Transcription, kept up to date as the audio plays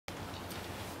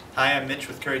Hi, I'm Mitch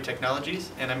with Currie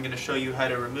Technologies, and I'm going to show you how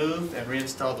to remove and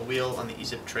reinstall the wheel on the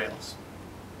E-Zip trails.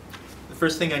 The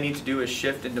first thing I need to do is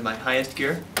shift into my highest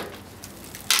gear,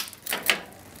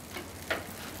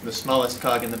 the smallest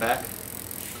cog in the back,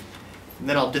 and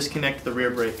then I'll disconnect the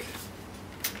rear brake.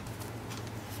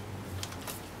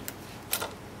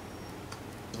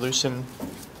 Loosen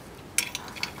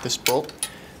this bolt,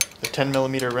 the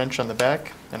 10mm wrench on the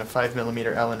back, and a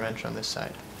 5mm Allen wrench on this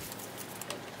side.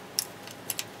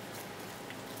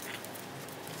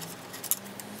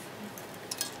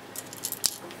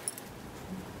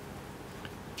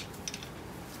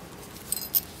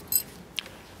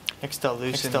 Next I'll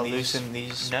loosen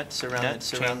these nuts around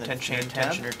the chain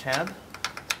tensioner tab.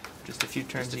 Just a few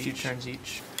turns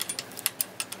each.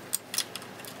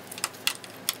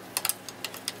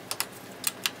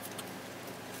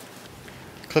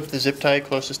 Clip the zip tie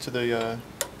closest to the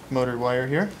motor wire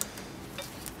here.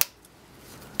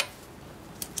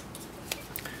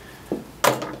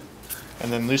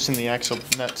 And then loosen the axle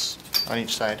nuts on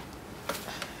each side.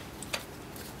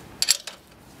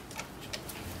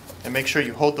 And make sure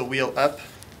you hold the wheel up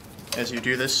as you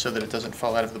do this so that it doesn't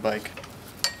fall out of the bike.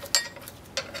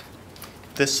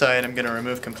 This side I'm going to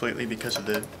remove completely because of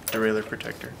the derailleur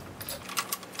protector.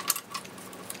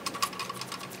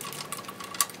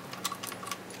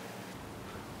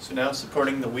 So now,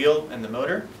 supporting the wheel and the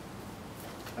motor,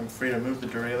 I'm free to move the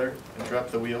derailleur and drop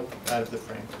the wheel out of the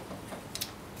frame.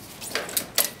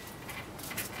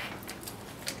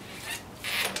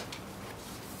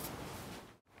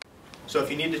 So if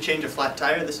you need to change a flat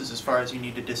tire, this is as far as you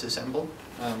need to disassemble.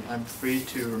 I'm free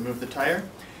to remove the tire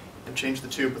and change the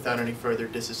tube without any further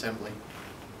disassembly.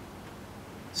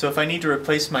 So if I need to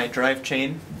replace my drive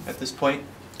chain at this point,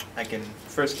 I can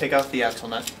first take off the axle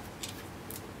nut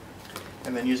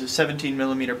and then use a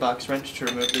 17mm box wrench to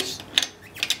remove this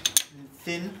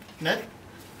thin nut.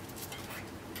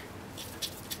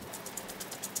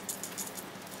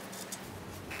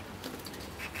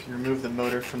 You can remove the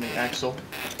motor from the axle.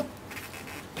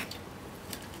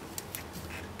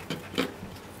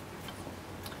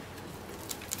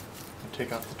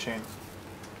 Take off the chain.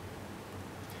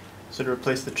 So to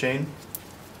replace the chain,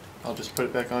 I'll just put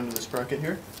it back onto the sprocket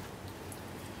here.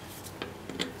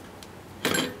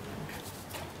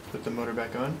 Put the motor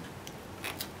back on.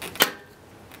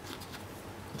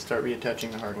 And start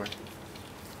reattaching the hardware.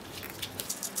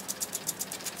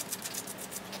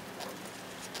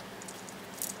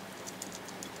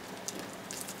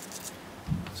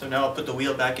 So now I'll put the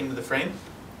wheel back into the frame.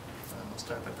 I'll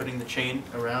start by putting the chain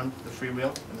around the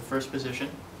freewheel in the first position.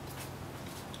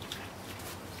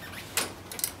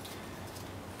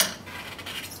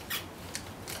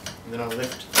 And then I'll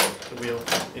lift the wheel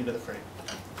into the frame.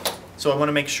 So I want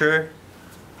to make sure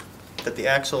that the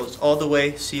axle is all the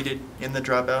way seated in the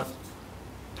dropout.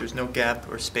 There's no gap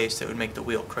or space that would make the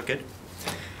wheel crooked.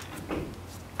 And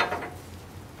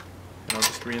I'll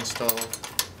just reinstall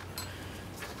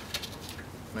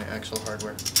my axle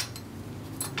hardware.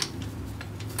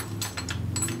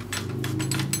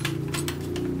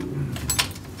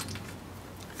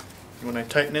 When I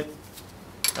tighten it,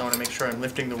 I want to make sure I'm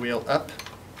lifting the wheel up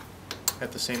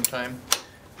at the same time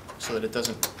so that it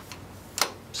doesn't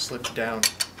slip down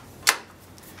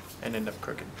and end up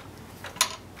crooked.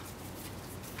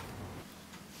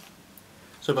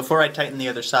 So before I tighten the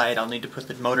other side, I'll need to put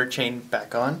the motor chain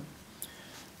back on.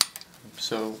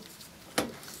 So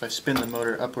if I spin the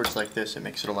motor upwards like this, it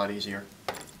makes it a lot easier.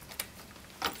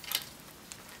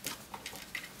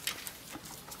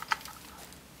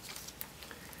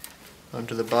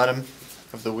 Onto the bottom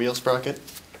of the wheel sprocket,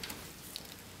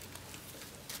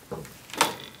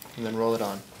 and then roll it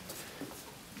on.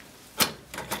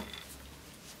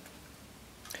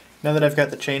 Now that I've got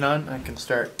the chain on, I can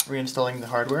start reinstalling the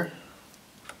hardware.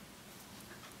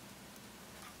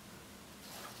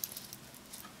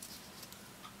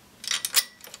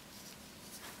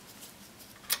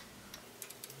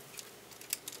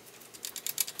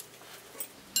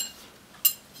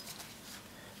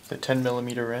 The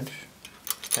 10mm wrench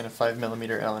and a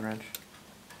 5mm Allen wrench.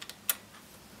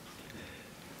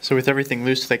 So with everything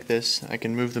loose like this, I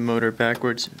can move the motor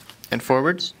backwards and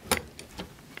forwards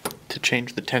to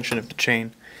change the tension of the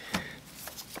chain.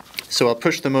 So I'll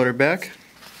push the motor back,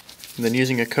 and then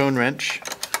using a cone wrench,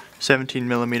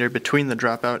 17mm between the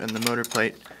dropout and the motor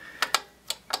plate,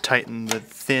 tighten the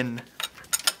thin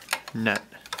nut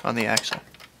on the axle.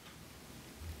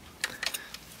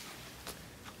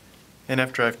 And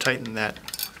after I've tightened that,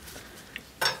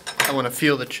 I want to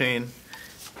feel the chain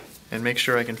and make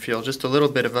sure I can feel just a little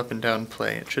bit of up and down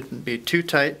play. It shouldn't be too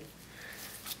tight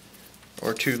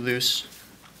or too loose.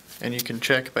 and you can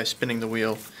check by spinning the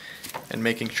wheel and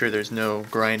making sure there's no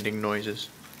grinding noises.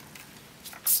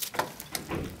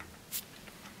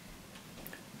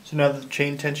 So now that the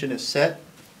chain tension is set,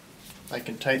 I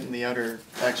can tighten the outer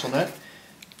axle nut.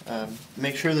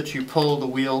 Make sure that you pull the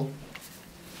wheel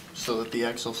so that the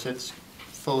axle fits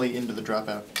fully into the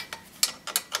dropout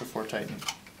before tightening.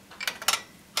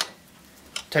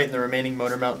 Tighten the remaining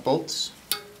motor mount bolts.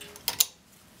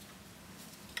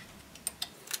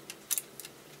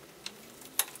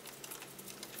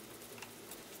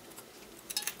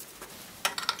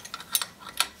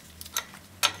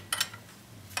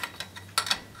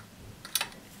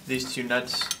 These two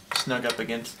nuts snug up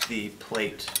against the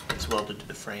plate that's welded to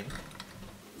the frame.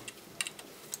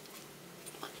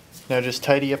 Now just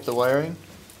tidy up the wiring.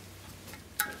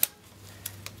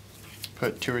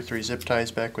 Put 2 or 3 zip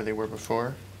ties back where they were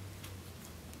before.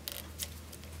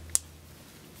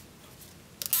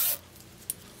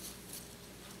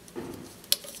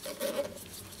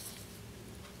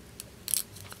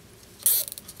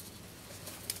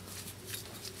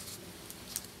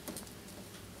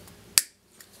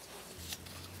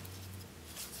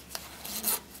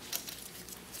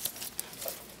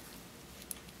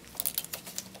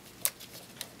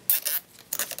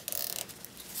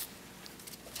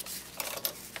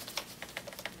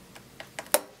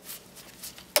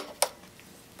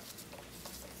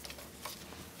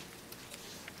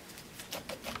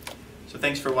 So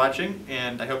thanks for watching,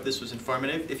 and I hope this was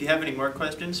informative. If you have any more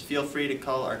questions, feel free to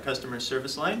call our customer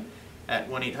service line at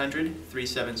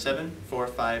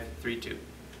 1-800-377-4532.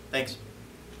 Thanks.